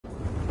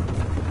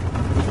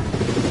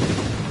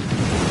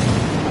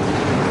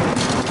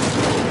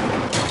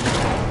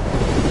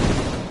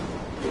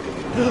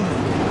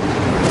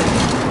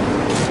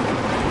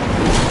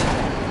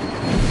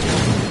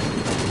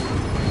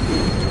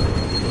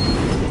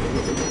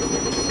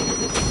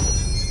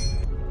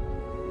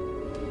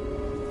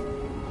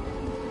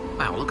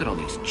Look at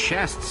all these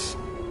chests.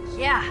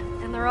 Yeah,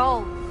 and they're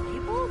all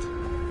labeled?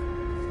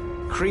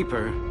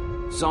 Creeper,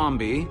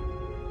 zombie,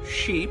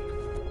 sheep,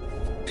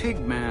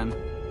 pigman.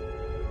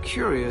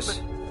 Curious.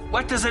 But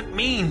what does it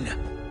mean?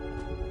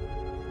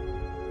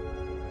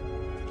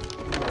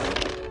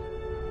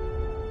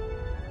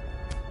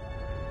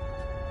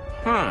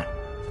 Huh.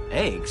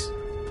 Eggs?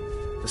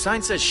 The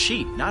sign says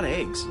sheep, not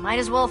eggs. Might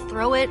as well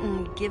throw it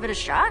and give it a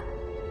shot?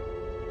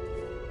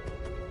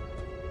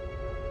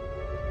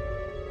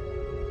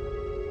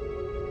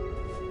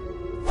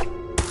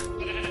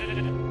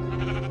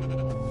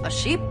 A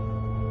sheep?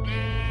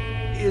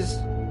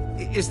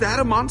 Is that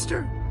a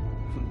monster?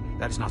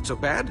 That's not so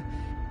bad.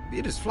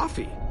 It is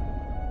fluffy.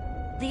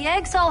 The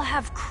eggs all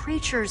have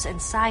creatures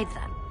inside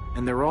them.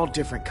 And they're all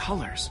different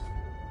colors.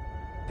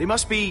 They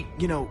must be,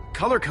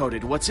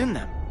 color-coded what's in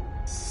them.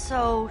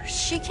 So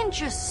she can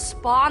just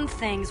spawn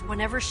things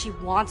whenever she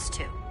wants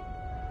to.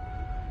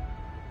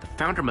 The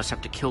founder must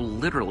have to kill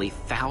literally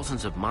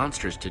thousands of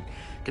monsters to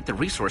get the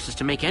resources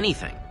to make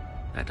anything.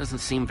 That doesn't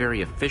seem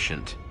very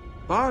efficient.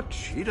 But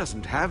she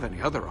doesn't have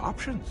any other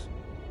options.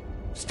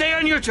 Stay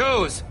on your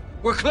toes!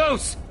 We're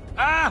close!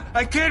 Ah,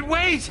 I can't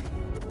wait!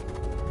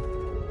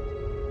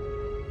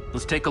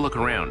 Let's take a look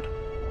around.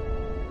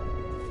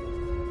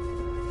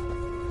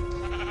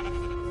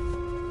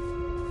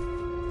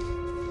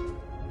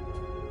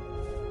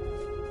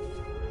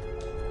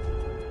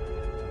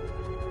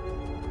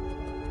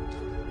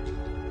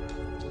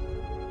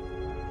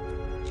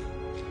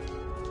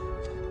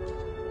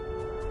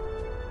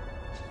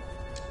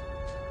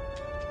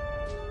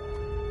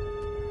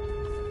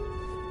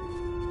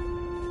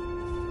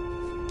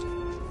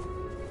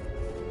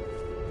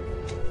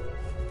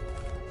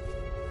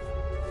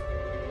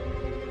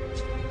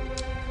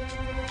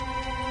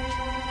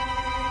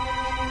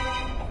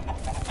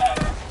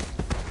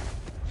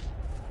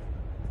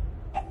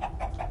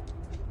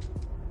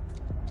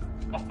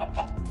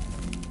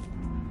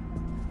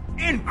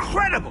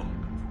 Incredible!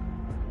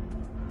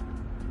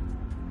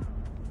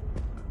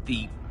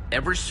 The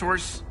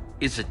Eversource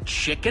is a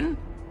chicken?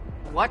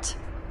 What?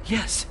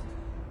 Yes,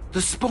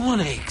 the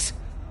spawn eggs.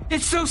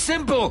 It's so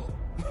simple!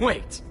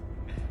 Wait.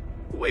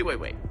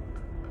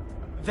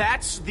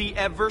 That's the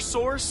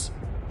Eversource?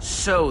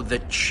 So the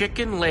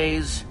chicken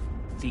lays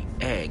the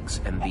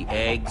eggs, and the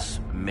eggs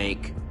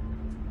make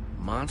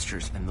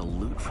monsters, and the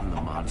loot from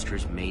the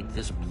monsters made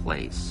this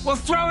place. Well,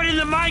 throw it in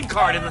the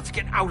minecart and let's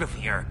get out of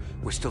here.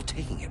 We're still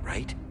taking it,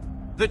 right?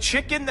 The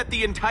chicken that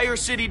the entire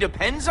city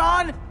depends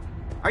on?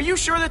 Are you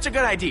sure that's a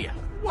good idea?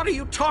 What are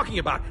you talking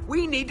about?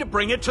 We need to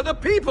bring it to the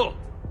people.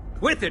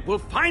 With it, we'll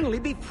finally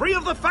be free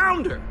of the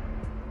founder.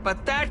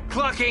 But that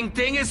clucking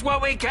thing is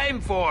what we came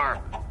for.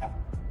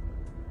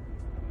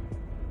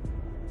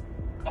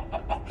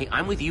 Hey,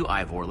 I'm with you,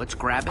 Ivor. Let's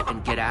grab it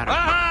and get out of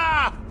here.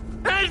 Ah!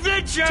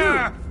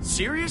 Adventure! Dude,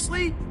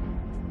 seriously?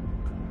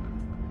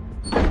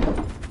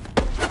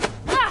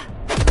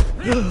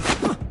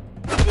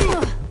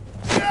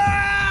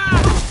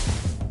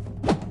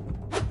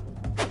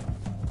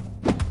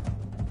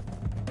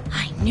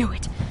 I knew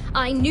it.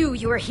 I knew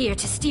you were here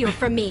to steal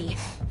from me.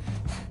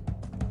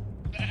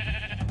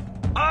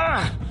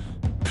 Ah!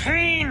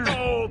 Pain!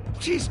 Oh,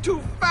 she's too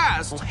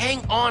fast. Well,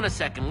 hang on a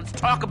second. Let's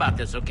talk about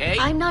this, okay?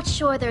 I'm not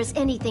sure there's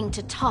anything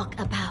to talk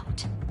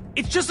about.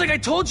 It's just like I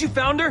told you,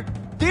 Founder.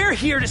 They're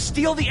here to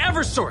steal the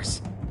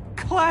Eversource.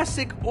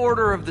 Classic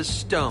Order of the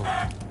Stone.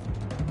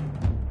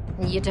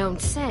 You don't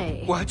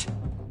say. What?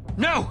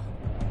 No!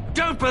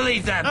 Don't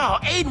believe them! Oh,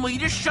 Aiden, will you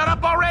just shut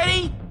up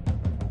already?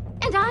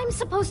 And I'm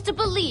supposed to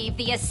believe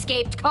the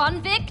escaped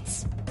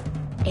convicts?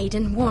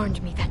 Aiden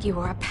warned me that you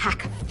were a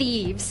pack of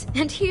thieves,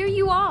 and here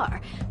you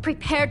are,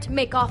 prepared to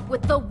make off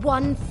with the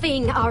one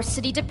thing our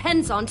city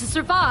depends on to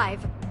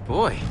survive.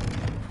 Boy,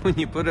 when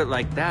you put it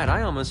like that,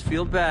 I almost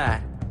feel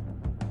bad.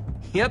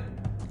 Yep.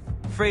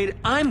 Afraid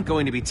I'm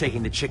going to be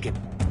taking the chicken.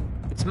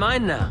 It's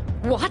mine now.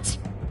 What?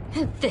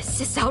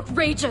 This is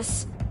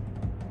outrageous.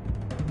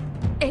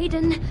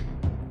 Aiden,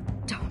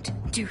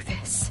 don't do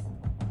this.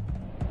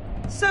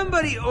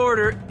 Somebody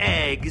order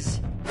eggs.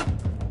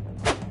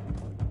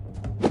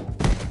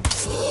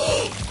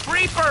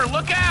 Creeper,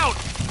 look out!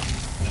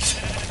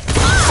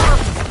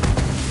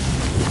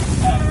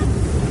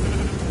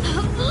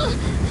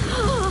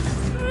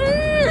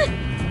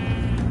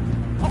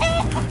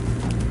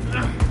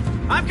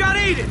 I've got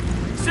Aiden!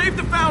 Save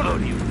the founder! Oh,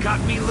 you got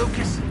me,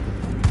 Lucas?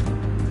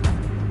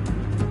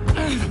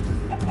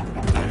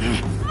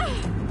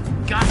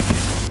 Got you.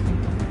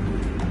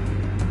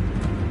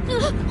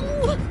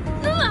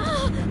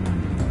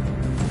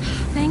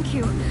 Thank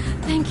you.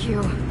 Thank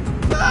you.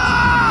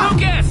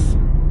 Lucas!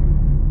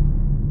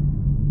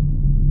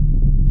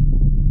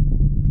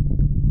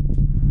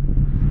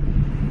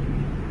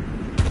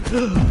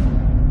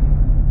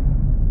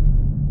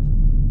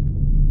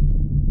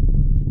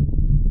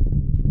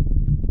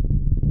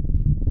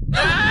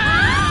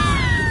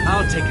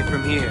 I'll take it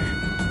from here.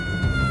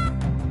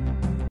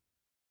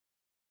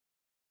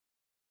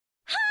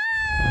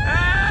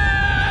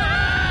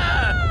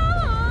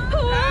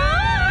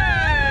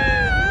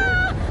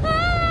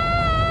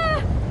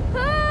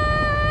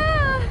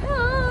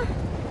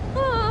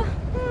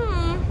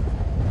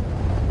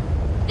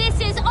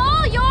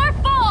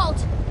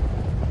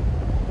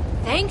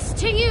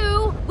 thanks to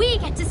you, we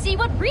get to see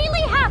what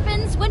really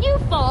happens when you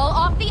fall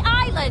off the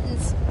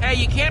islands. Hey,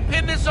 you can't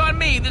pin this on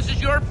me. This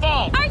is your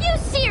fault. Are you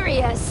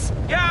serious?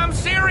 Yeah, I'm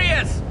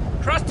serious.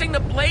 Trusting the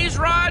blaze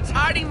rods,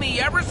 hiding the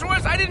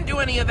Eversource, I didn't do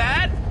any of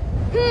that.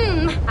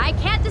 I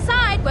can't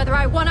decide whether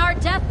I want our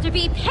death to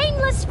be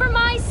painless for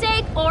my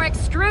sake or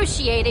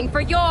excruciating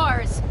for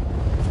yours.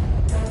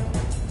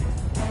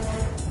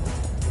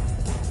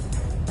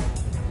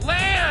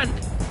 Land!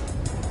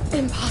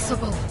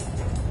 Impossible.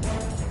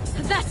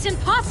 That's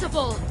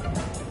impossible.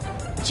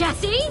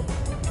 Jesse?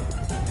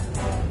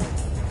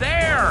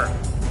 There!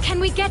 Can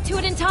we get to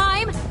it in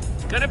time?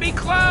 It's gonna be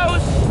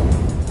close!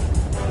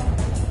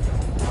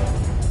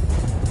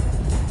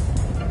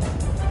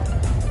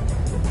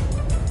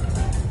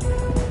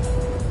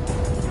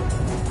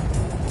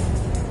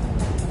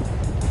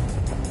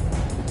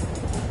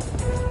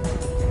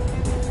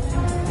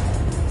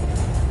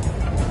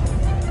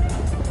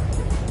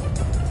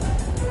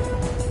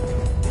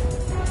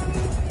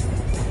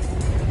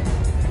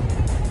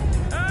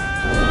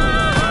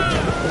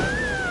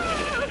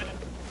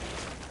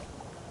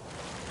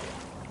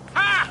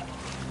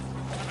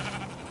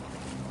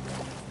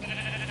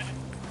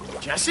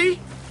 Jesse?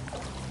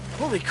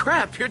 Holy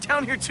crap, you're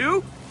down here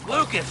too?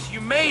 Lucas,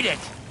 you made it!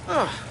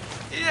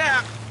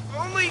 Yeah,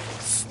 only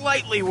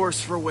slightly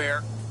worse for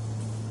wear.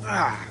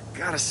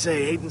 Gotta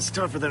say, Aiden's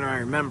tougher than I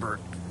remember.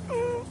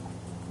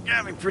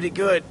 Got me pretty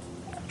good.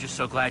 I'm just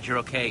so glad you're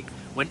okay.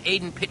 When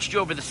Aiden pitched you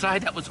over the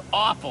side, that was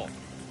awful.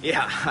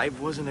 Yeah, I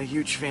wasn't a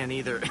huge fan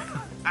either.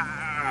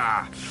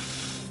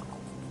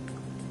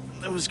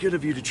 It was good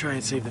of you to try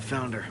and save the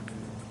Founder.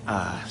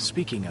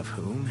 Speaking of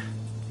whom,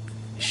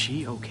 is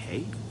she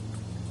okay?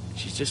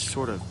 She's just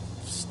sort of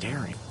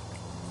staring.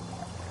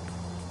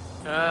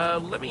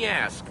 Let me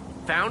ask.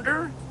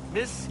 Founder?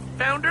 Miss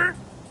Founder?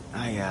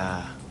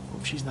 I,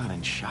 hope she's not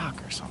in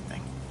shock or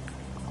something.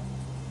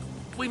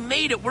 We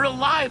made it! We're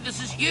alive!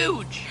 This is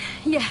huge!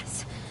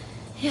 Yes,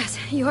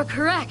 you're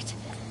correct.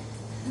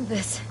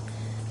 This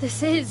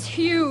is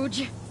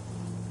huge.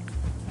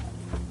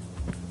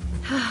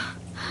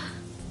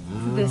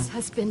 This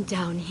has been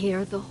down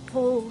here the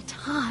whole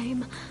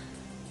time.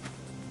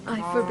 I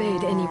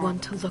forbade anyone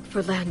to look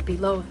for land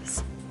below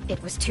us.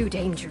 It was too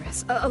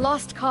dangerous. A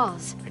lost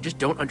cause. I just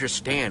don't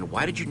understand.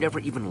 Why did you never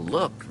even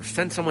look or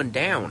send someone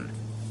down?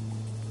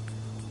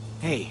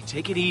 Hey,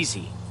 take it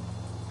easy.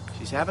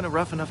 She's having a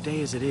rough enough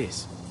day as it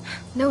is.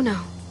 No.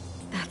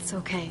 That's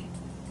okay.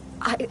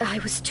 I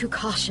was too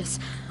cautious.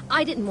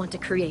 I didn't want to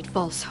create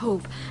false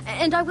hope.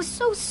 And I was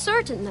so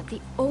certain that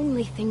the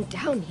only thing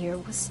down here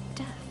was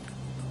death.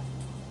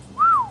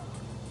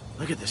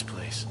 Look at this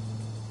place.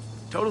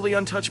 Totally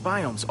untouched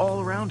biomes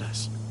all around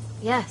us.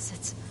 Yes,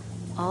 it's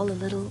all a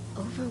little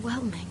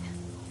overwhelming.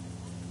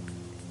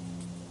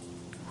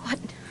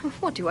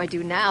 What do I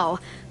do now?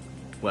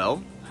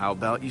 Well, how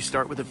about you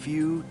start with a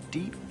few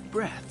deep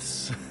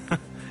breaths?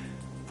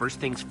 First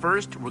things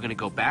first, we're gonna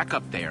go back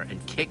up there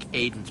and kick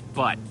Aiden's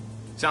butt.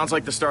 Sounds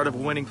like the start of a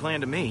winning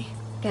plan to me.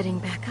 Getting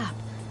back up.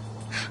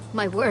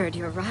 My word,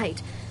 you're right.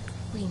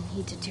 We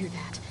need to do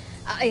that.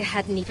 I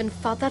hadn't even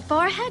thought that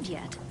far ahead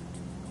yet.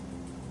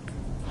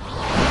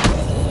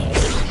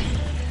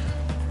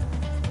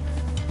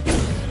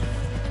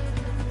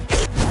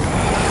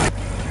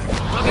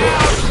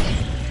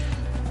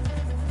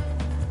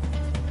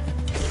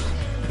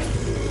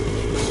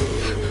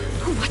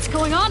 What's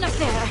going on up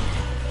there?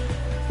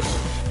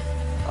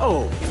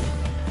 Oh,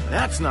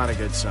 that's not a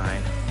good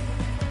sign.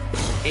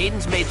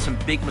 Aiden's made some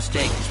big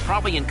mistakes. He's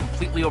probably in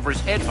completely over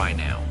his head by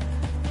now.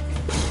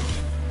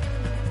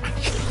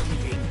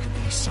 Aiden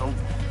could be so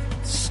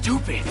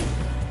stupid.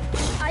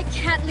 I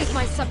can't leave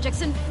my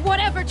subjects in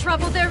whatever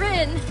trouble they're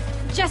in.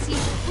 Jesse,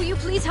 will you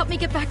please help me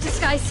get back to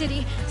Sky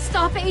City?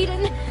 Stop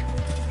Aiden.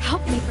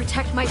 Help me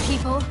protect my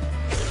people.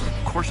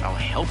 Of course I'll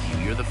help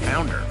you. You're the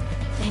Founder.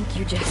 Thank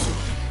you, Jesse.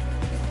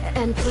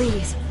 And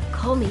please,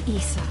 call me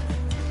Issa.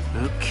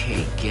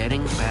 Okay,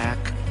 getting back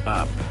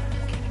up.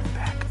 Getting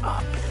back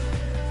up.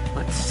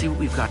 Let's see what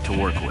we've got to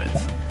work with.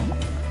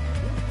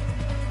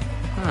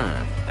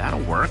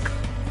 That'll work.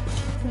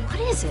 What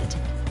is it?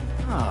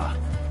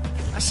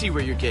 I see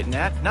where you're getting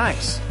at.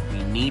 Nice.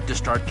 We need to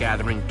start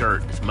gathering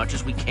dirt as much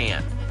as we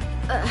can.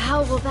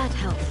 How will that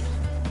help?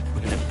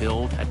 We're gonna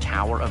build a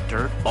tower of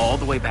dirt all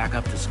the way back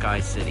up to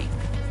Sky City.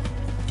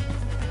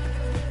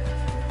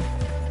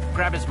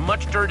 Grab as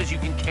much dirt as you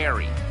can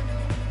carry.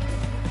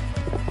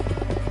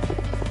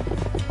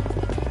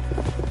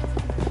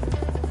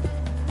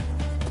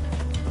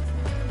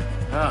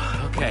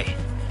 Okay.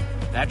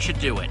 That should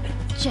do it.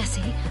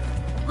 Jesse,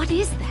 what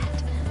is that?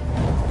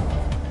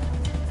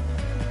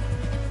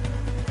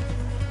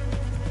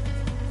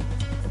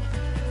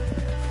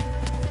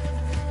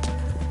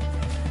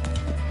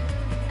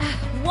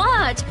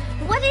 What?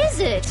 What is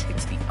it?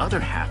 It's the other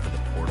half of the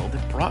portal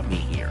that brought me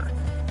here.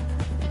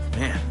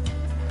 Man,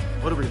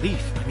 what a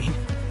relief. I mean,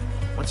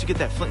 once you get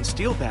that flint and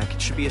steel back,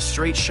 it should be a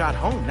straight shot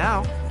home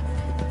now.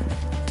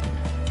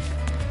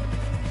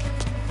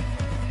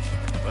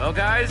 Well,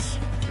 guys,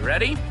 you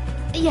ready?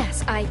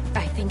 Yes, I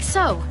think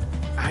so.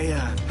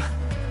 I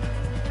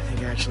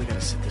think I actually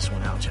gotta sit this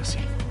one out, Jesse.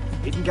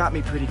 Aiden got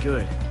me pretty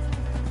good.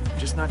 I'm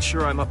just not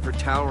sure I'm up for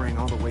towering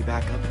all the way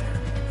back up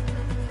there.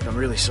 But I'm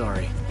really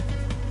sorry.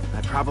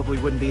 I probably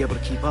wouldn't be able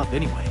to keep up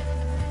anyway.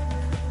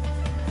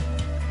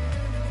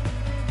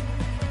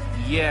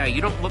 Yeah,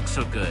 you don't look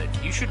so good.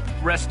 You should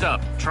rest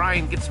up. Try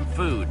and get some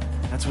food.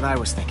 That's what I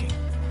was thinking.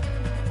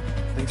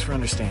 Thanks for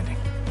understanding.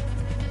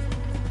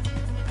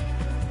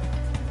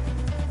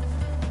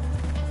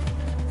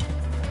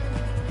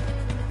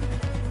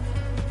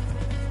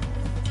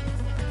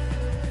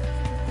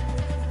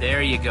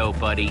 There you go,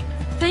 buddy.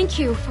 Thank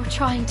you for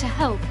trying to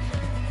help.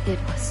 It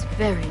was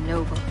very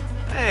noble.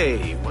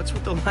 Hey, what's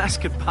with the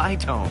last goodbye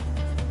tone?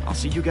 I'll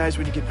see you guys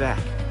when you get back.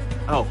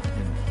 Oh,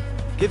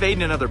 and give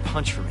Aiden another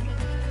punch for me.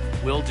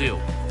 Will do.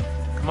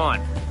 Come on,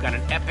 we've got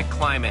an epic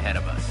climb ahead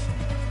of us.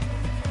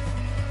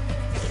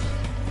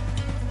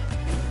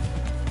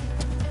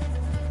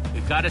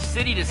 We've got a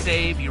city to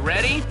save. You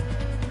ready?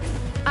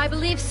 I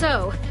believe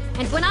so.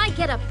 And when I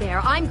get up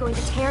there, I'm going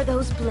to tear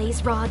those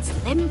blaze rods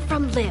limb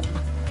from limb.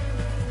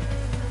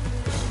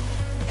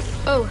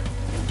 Oh,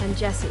 and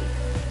Jesse,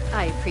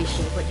 I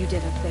appreciate what you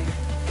did up there.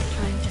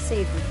 Trying to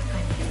save me,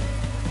 I mean.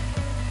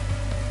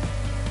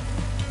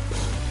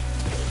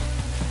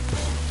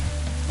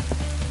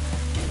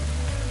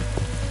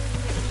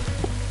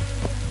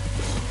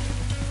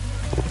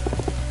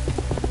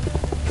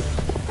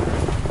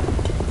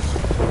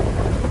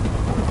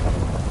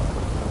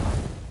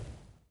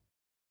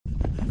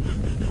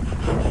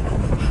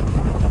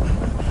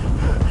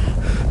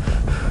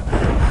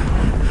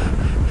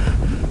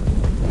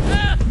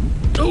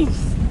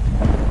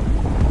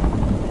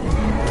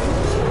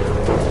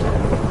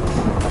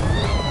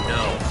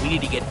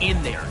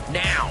 In there,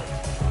 now!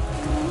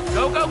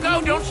 Go, go,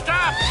 go! Don't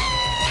stop!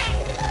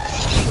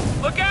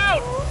 Look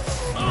out!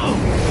 Oh.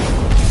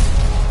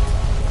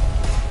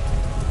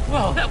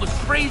 Whoa, that was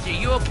crazy.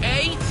 You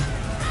okay?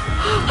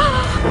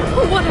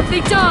 What have they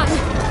done?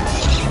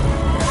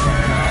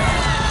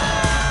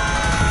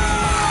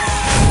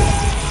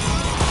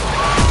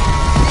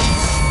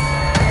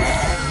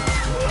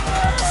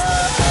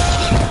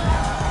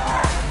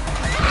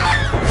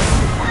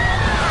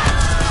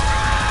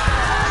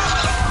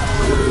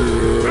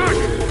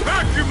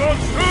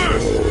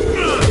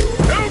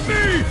 Help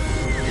me!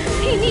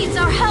 He needs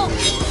our help!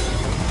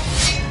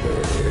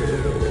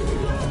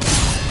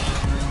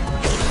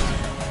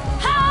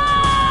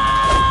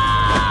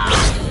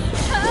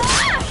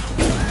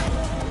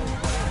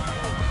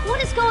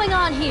 What is going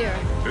on here?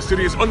 The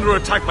city is under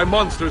attack by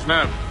monsters,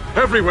 ma'am.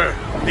 Everywhere.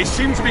 They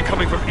seem to be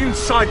coming from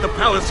inside the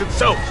palace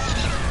itself.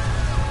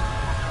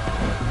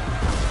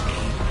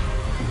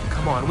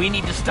 Come on, we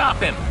need to stop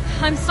him.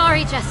 I'm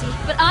sorry, Jesse,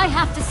 but I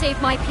have to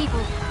save my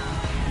people.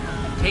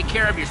 Take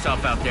care of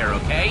yourself out there,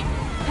 okay?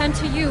 And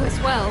to you as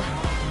well.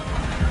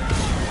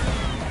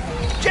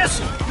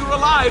 Jesse, you're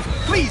alive!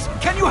 Please,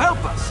 can you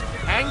help us?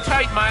 Hang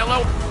tight,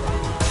 Milo.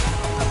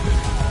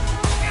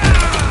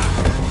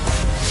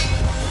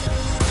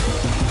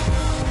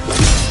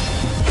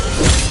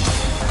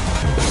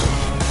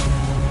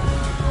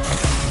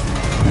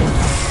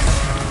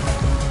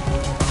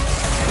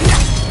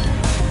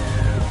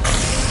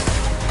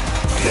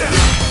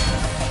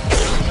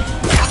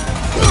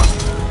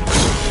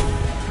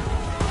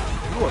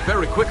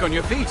 Very quick on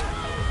your feet.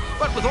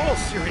 But with all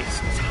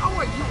seriousness, how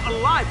are you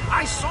alive?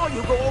 I saw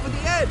you go over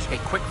the edge. Hey,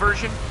 quick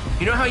version.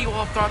 You know how you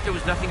all thought there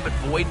was nothing but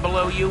void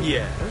below you?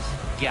 Yes?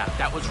 Yeah,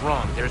 that was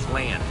wrong. There's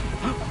land.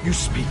 You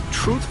speak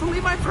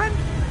truthfully, my friend?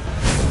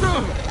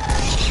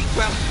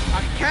 Well,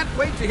 I can't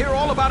wait to hear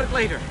all about it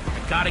later.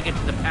 I gotta get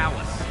to the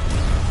palace.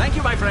 Thank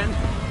you, my friend.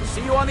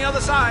 See you on the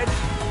other side.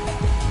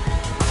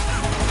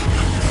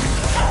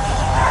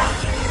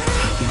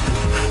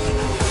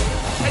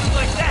 How you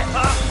like that,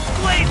 huh?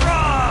 Blade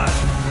Rod!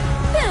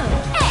 Boom!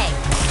 Egg!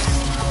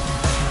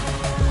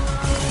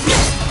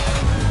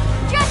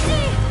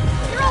 Jesse!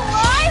 You're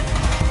alive?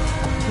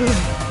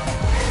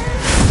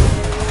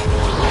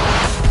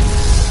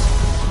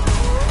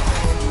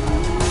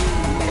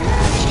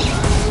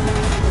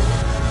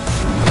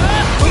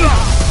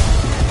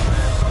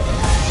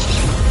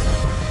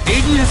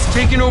 Aiden has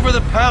taken over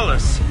the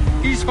palace.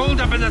 He's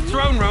holed up in the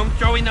throne room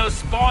throwing those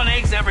spawn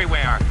eggs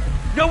everywhere.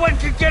 No one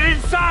can get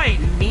inside!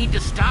 We need to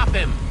stop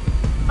him.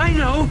 I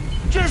know!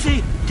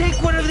 Jesse, take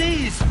one of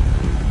these!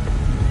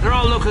 They're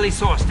all locally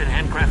sourced and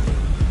handcrafted.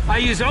 I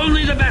use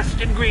only the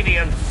best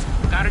ingredients.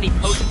 Got any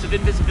potions of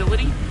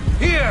invisibility?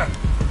 Here!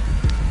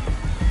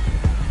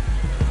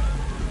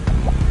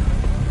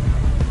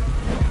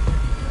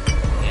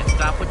 Can't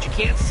stop what you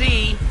can't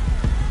see.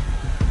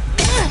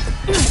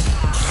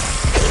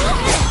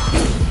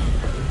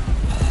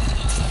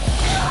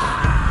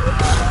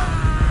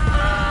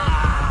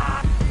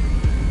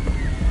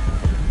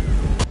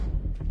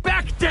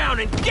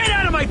 And get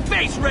out of my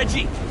face,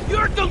 Reggie!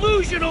 You're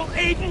delusional,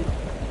 Aiden!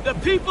 The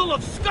people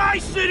of Sky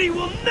City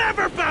will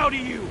never bow to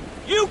you!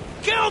 You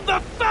killed the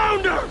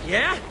founder!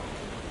 Yeah?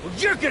 Well,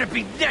 you're gonna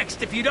be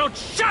next if you don't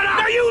shut up!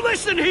 Now you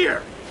listen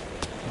here!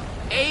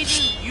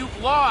 Aiden,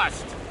 you've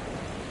lost.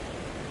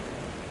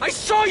 I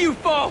saw you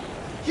fall!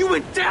 You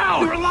went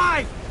down! You're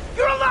alive!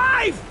 You're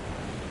alive!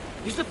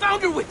 Is the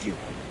Founder with you?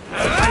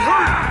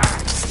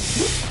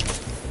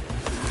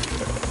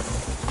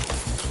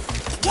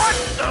 What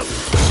the...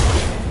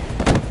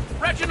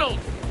 Reginald!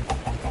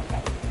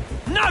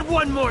 Not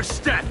one more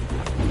step!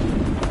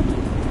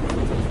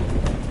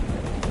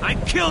 I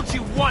killed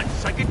you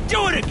once, I can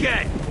do it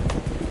again!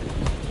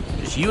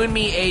 Just you and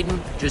me, Aiden.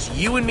 Just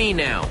you and me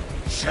now.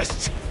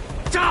 Just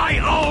die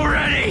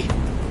already!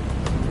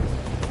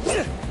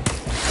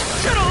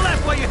 Should've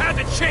left while you had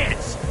the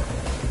chance!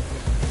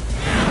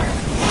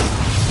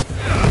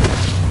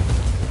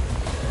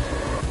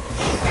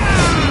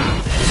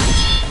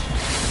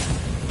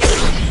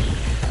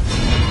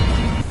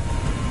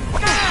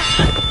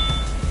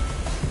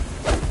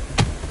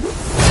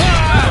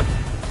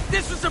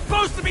 This was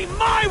supposed to be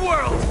my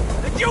world!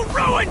 And you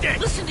ruined it!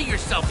 Listen to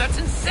yourself, that's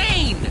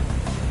insane!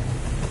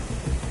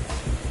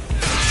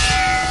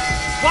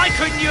 Why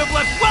couldn't you have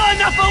left well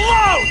enough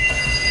alone?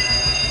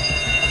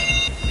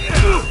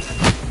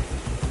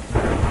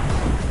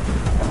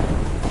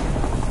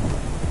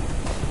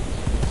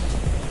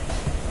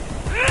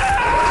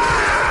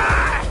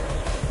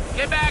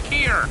 Get back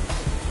here!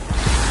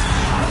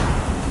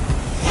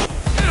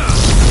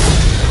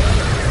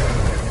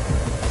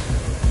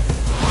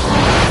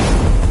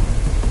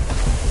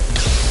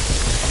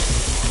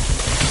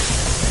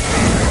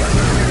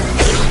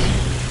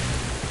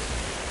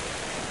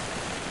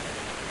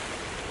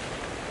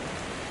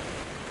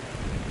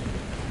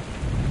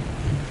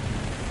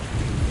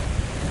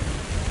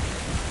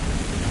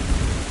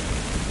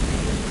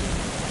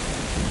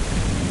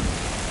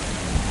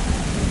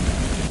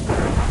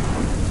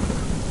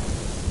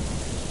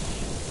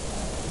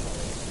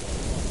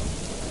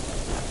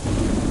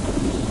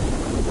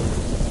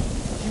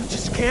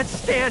 Can't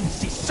stand to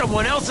see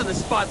someone else in the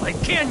spotlight,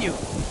 can you?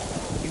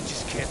 You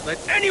just can't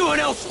let anyone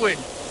else win.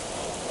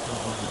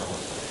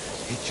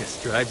 It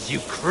just drives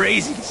you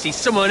crazy to see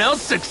someone else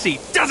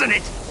succeed, doesn't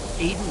it?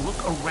 Aiden,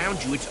 look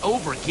around you. It's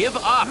over. Give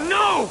up.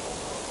 No!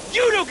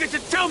 You don't get to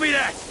tell me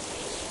that!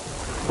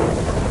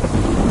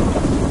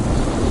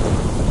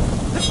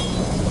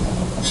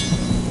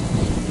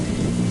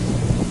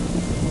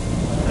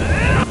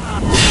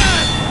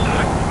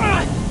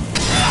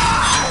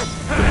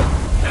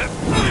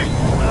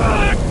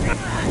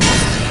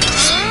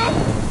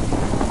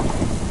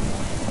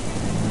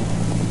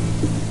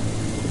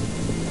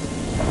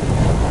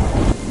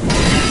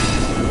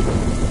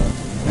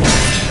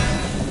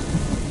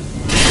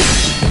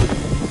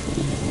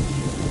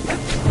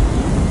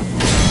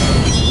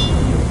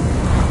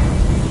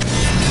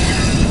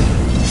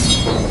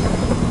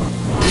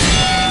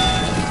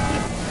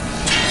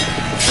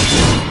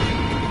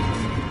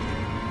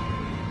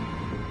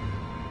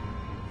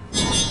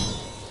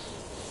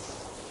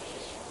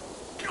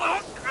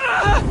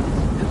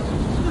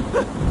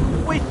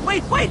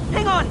 Wait,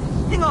 hang on!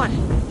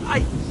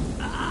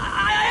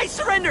 I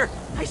surrender!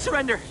 I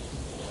surrender!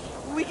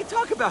 We can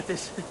talk about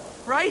this,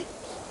 right?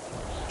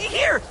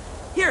 Here!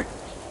 You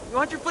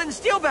want your flint and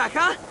steel back,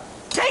 huh?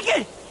 Take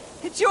it!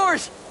 It's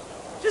yours!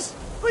 Just,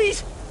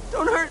 please,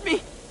 don't hurt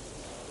me.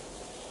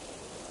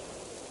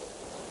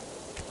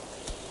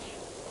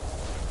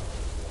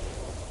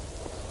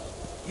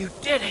 You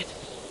did it!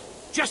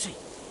 Jesse,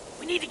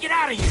 we need to get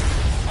out of here!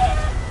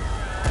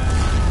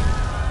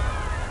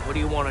 What do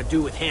you want to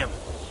do with him?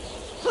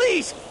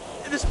 Please!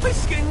 This place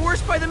is getting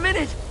worse by the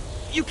minute!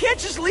 You can't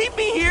just leave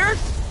me here!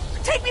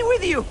 Take me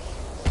with you!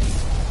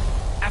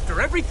 After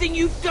everything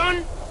you've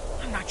done,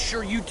 I'm not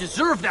sure you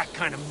deserve that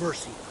kind of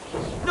mercy.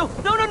 No!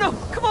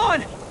 Come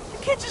on! You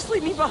can't just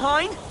leave me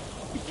behind!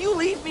 If you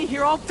leave me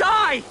here, I'll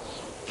die!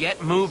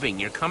 Get moving.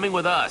 You're coming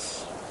with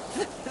us.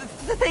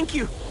 Thank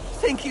you.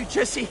 Thank you,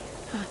 Jesse.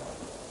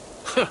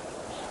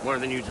 More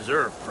than you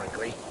deserve,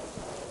 frankly.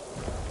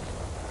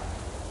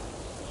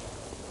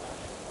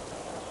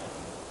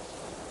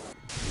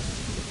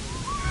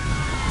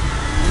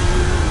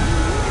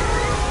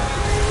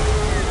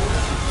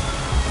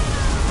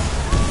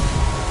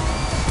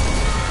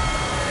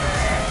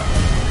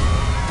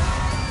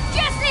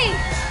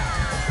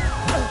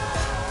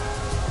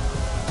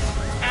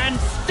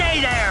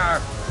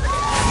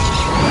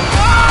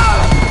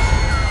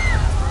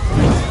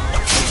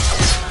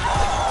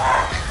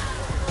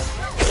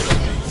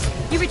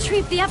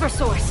 The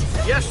Eversource.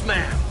 Yes,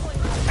 ma'am.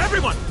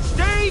 Everyone,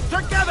 stay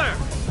together!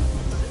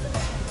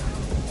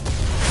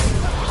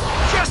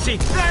 Jesse,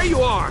 there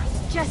you are!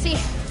 Jesse,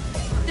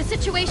 the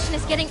situation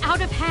is getting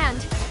out of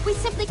hand. We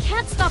simply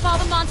can't stop all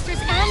the monsters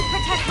and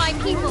protect my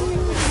people. The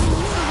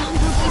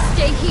longer we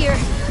stay here,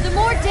 the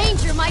more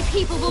danger my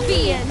people will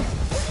be in.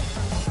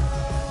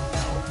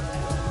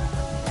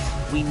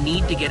 We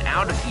need to get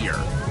out of here.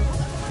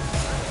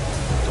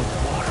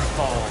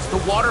 The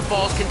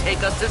waterfalls can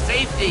take us to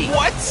safety.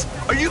 What?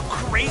 Are you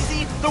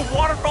crazy? The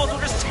waterfalls will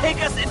just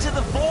take us into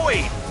the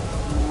void.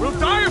 We'll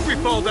die if we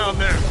fall down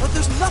there. But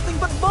there's nothing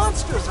but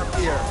monsters up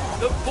here.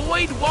 The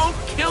void won't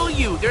kill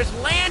you. There's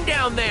land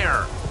down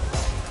there.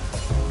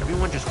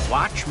 Everyone just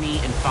watch me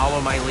and follow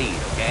my lead,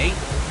 okay?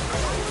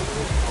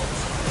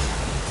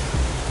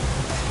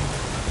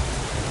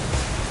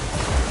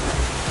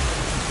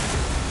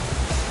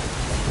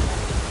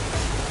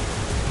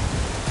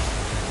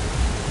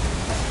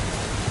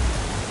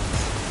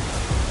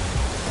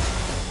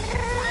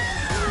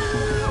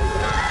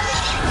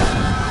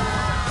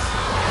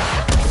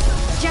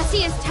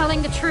 Jesse is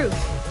telling the truth.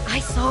 I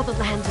saw the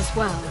land as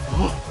well.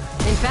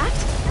 In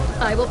fact,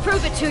 I will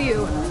prove it to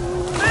you.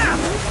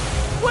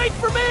 Ah! Wait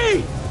for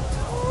me!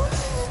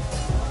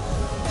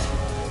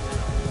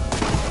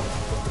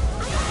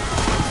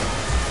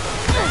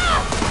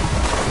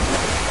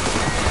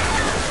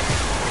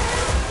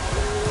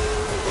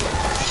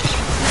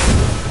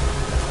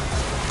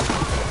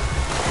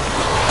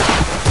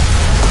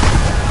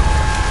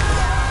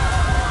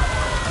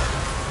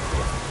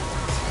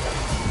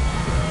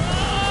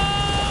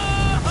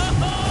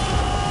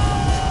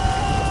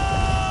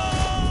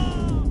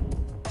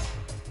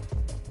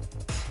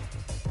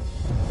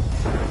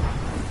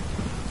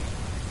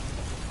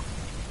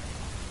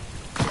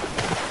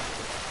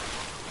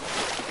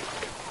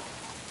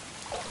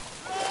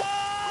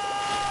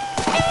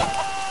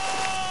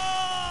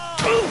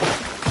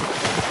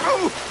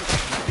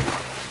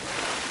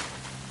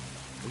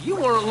 You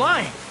weren't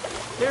lying.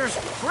 There's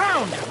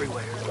ground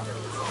everywhere.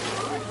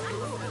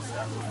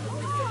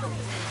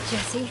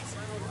 Jesse,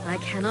 I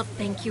cannot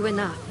thank you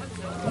enough.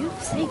 You've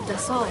saved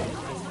us all.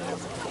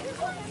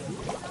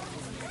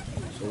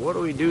 So what do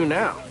we do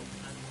now?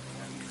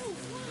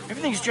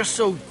 Everything's just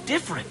so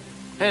different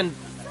and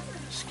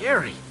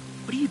scary.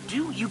 What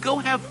do? You go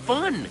have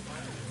fun.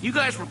 You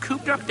guys were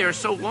cooped up there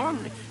so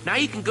long. Now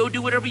you can go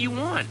do whatever you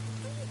want.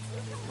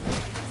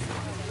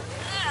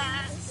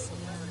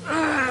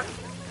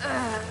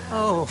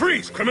 Oh.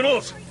 Freeze,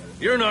 criminals!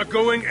 You're not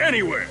going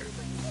anywhere!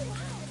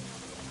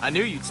 I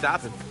knew you'd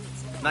stop him.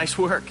 Nice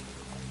work.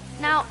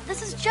 Now,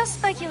 this is just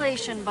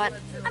speculation, but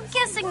I'm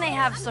guessing they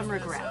have some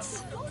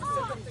regrets.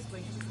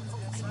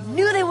 I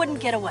knew they wouldn't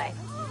get away.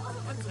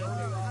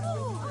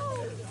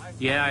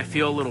 Yeah, I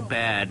feel a little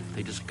bad.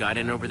 They just got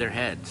in over their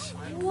heads.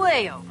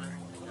 Way over.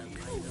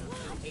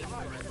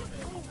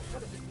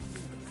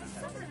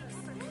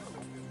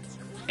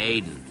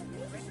 Aiden.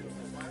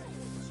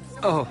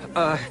 Oh,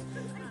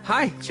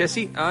 hi,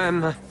 Jesse.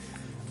 I'm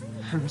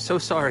so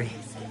sorry.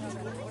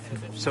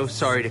 I'm so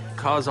sorry to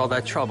cause all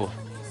that trouble.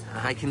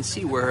 I can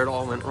see where it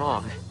all went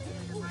wrong.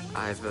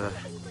 I've,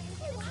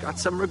 got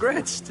some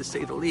regrets, to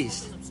say the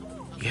least.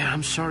 Yeah,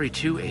 I'm sorry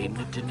too, Aiden.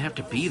 It didn't have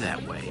to be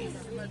that way.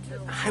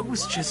 I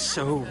was just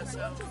so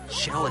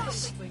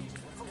jealous,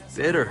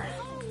 bitter.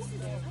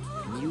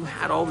 And you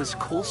had all this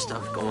cool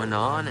stuff going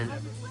on,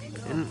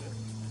 and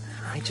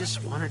I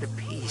just wanted a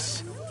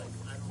peace.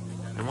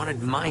 I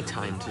wanted my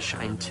time to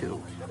shine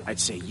too. I'd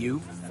say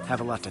you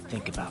have a lot to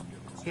think about.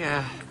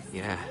 Yeah,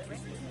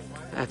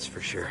 that's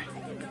for sure.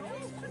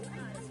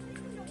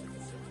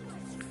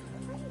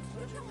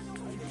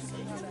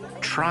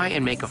 Try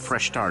and make a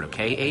fresh start,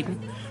 okay, Aiden?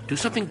 Do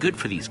something good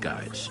for these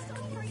guys.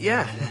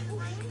 Yeah,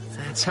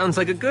 that sounds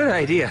like a good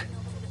idea.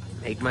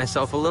 Make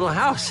myself a little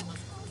house.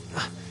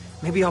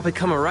 Maybe I'll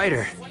become a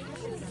writer.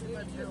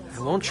 I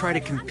won't try to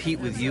compete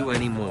with you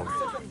anymore.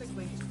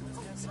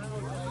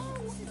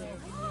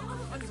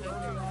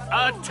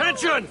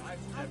 Attention!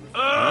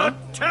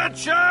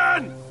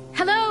 Attention!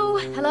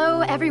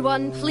 Hello,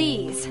 everyone,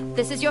 please.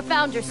 This is your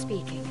founder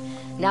speaking.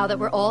 Now that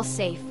we're all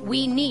safe,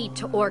 we need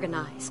to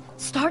organize.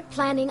 Start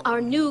planning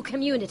our new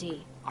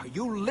community. Are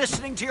you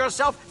listening to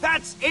yourself?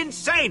 That's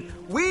insane!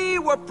 We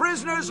were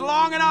prisoners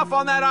long enough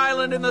on that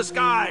island in the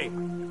sky.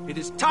 It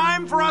is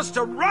time for us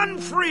to run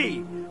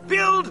free.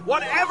 Build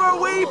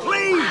whatever we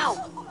please.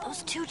 Wow,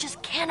 those two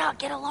just cannot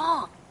get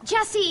along.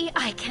 Jesse,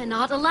 I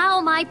cannot allow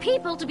my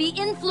people to be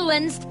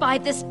influenced by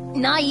this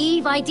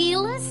naive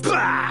idealist.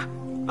 Bah!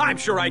 I'm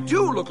sure I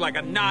do look like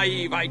a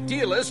naive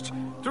idealist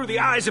through the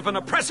eyes of an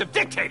oppressive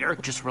dictator.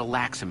 Just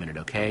relax a minute,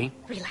 okay?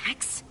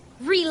 Relax?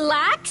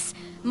 Relax?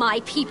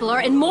 My people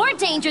are in more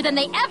danger than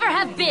they ever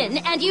have been,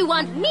 and you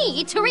want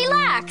me to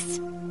relax?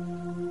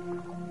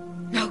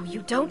 No,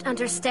 you don't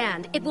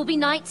understand. It will be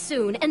night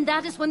soon, and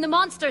that is when the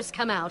monsters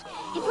come out.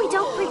 If we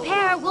don't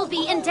prepare, we'll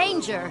be in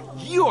danger.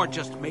 You're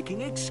just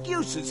making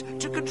excuses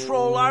to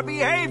control our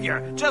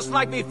behavior, just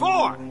like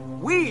before.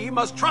 We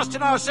must trust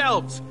in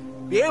ourselves,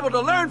 be able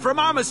to learn from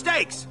our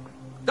mistakes.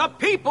 The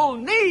people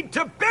need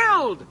to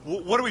build!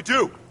 What do we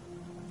do?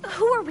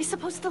 Who are we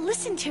supposed to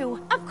listen to?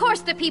 Of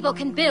course the people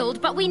can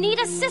build, but we need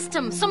a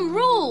system, some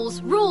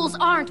rules. Rules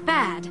aren't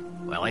bad.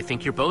 Well, I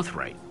think you're both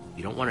right.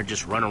 You don't want to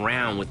just run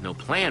around with no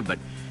plan, but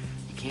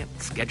you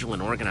can't schedule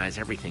and organize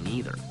everything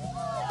either.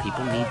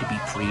 People need to be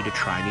free to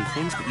try new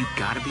things, but you've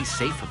got to be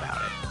safe about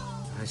it.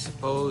 I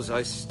suppose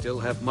I still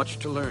have much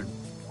to learn.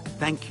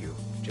 Thank you,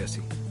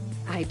 Jesse.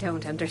 I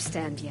don't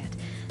understand yet,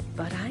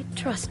 but I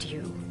trust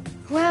you.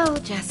 Well,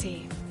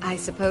 Jesse, I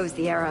suppose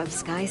the era of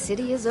Sky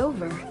City is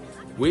over.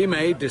 We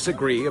may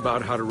disagree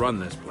about how to run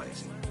this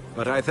place,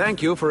 but I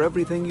thank you for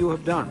everything you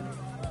have done.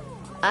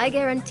 I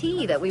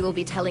guarantee that we will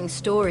be telling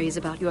stories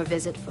about your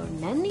visit for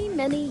many,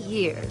 many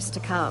years to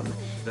come.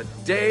 The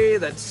day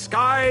that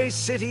Sky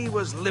City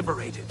was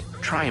liberated.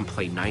 Try and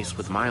play nice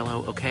with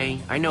Milo, okay?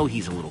 I know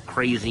he's a little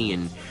crazy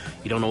and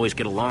you don't always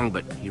get along,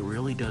 but he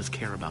really does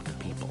care about the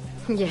people.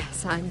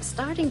 Yes, I'm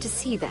starting to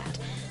see that,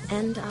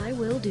 and I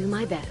will do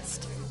my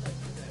best.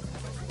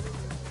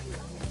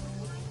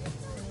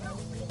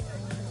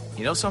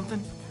 You know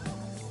something?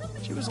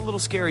 She was a little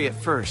scary at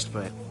first,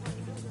 but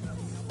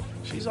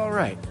she's all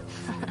right.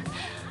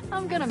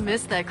 I'm gonna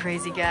miss that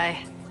crazy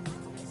guy.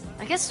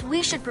 I guess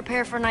we should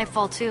prepare for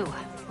Nightfall too.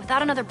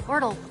 Without another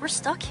portal, we're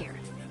stuck here.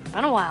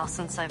 Been a while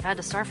since I've had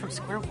to start from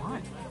square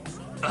one.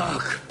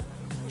 Ugh.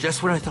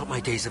 Just when I thought my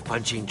days of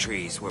punching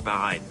trees were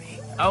behind me.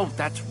 Oh,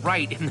 that's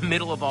right. In the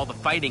middle of all the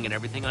fighting and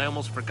everything, I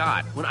almost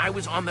forgot. When I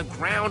was on the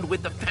ground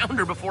with the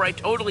Founder before I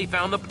totally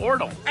found the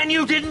portal. And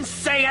you didn't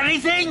say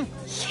anything?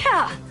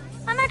 Yeah,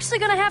 I'm actually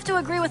gonna have to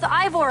agree with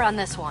Ivor on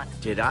this one.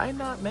 Did I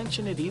not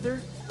mention it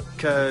either?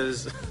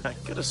 'Cause I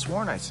could have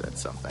sworn I said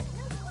something.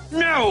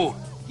 No,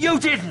 you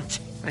didn't.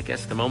 I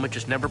guess the moment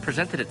just never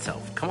presented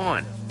itself. Come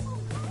on.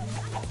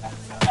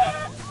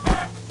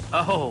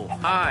 Oh,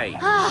 hi.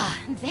 Ah,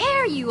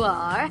 there you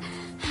are.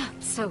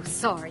 So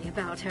sorry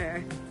about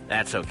her.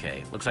 That's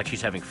okay. Looks like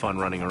she's having fun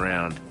running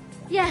around.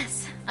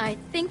 Yes, I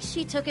think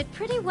she took it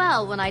pretty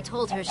well when I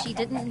told her she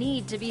didn't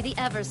need to be the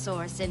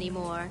Eversource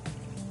anymore.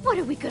 What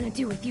are we gonna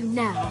do with you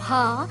now,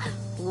 huh?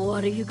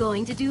 What are you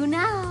going to do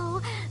now?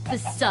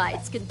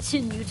 Besides,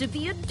 continue to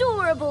be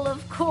adorable,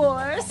 of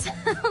course.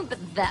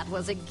 But that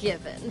was a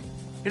given.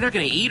 You're not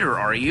gonna eat her,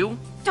 are you?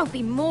 Don't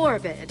be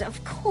morbid,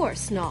 of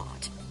course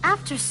not.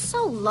 After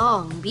so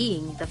long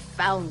being the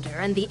Founder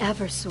and the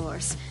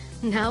Eversource,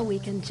 now we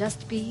can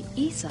just be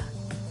Isa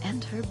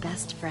and her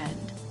best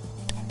friend,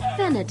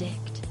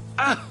 Benedict.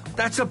 Ah,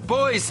 that's a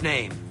boy's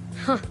name.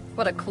 Huh,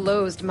 what a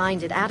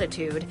closed-minded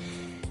attitude.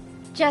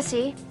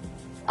 Jesse,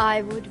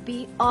 I would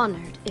be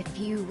honored if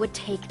you would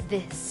take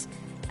this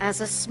as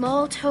a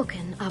small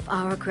token of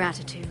our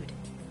gratitude.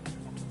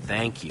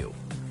 Thank you.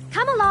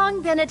 Come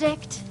along,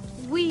 Benedict.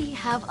 We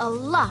have a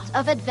lot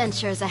of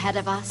adventures ahead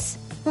of us.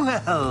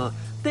 Well,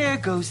 there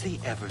goes the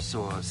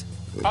Eversource.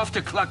 Off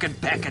to cluck and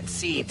peck at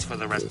seeds for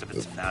the rest of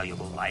its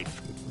valuable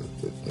life.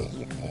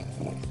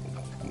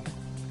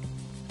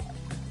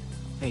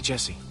 Hey,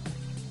 Jesse.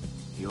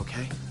 You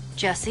okay?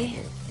 Jesse?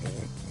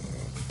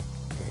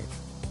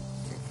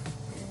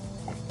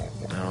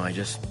 No, I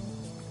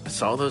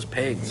saw those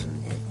pigs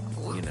and,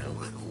 you know.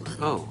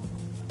 Oh,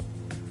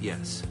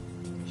 yes.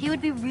 He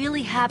would be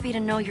really happy to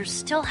know you're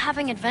still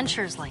having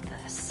adventures like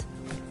this.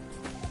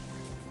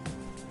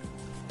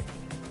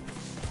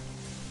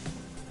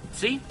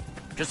 See?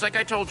 Just like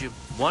I told you.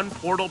 One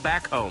portal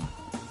back home.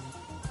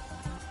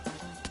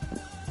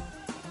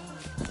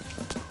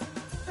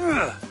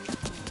 Ugh.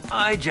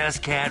 I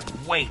just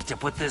can't wait to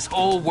put this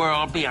whole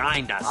world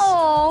behind us.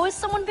 Oh, is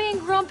someone being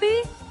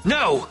grumpy?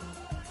 No!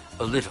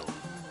 A little.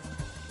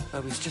 I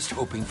was just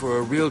hoping for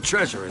a real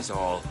treasure is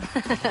all.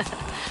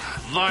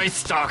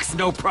 Livestock's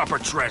no proper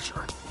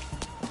treasure.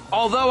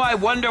 Although I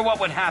wonder what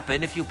would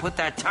happen if you put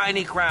that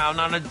tiny crown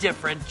on a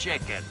different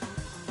chicken.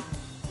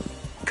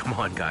 Come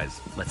on,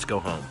 guys. Let's go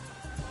home.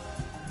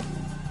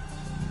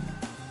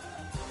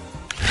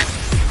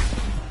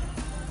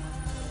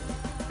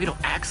 We know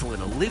Axel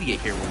and Olivia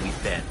here when we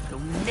bed. They'll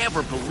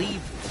never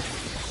believe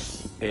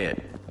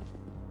it.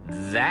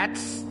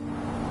 That's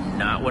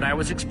not what I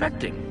was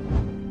expecting.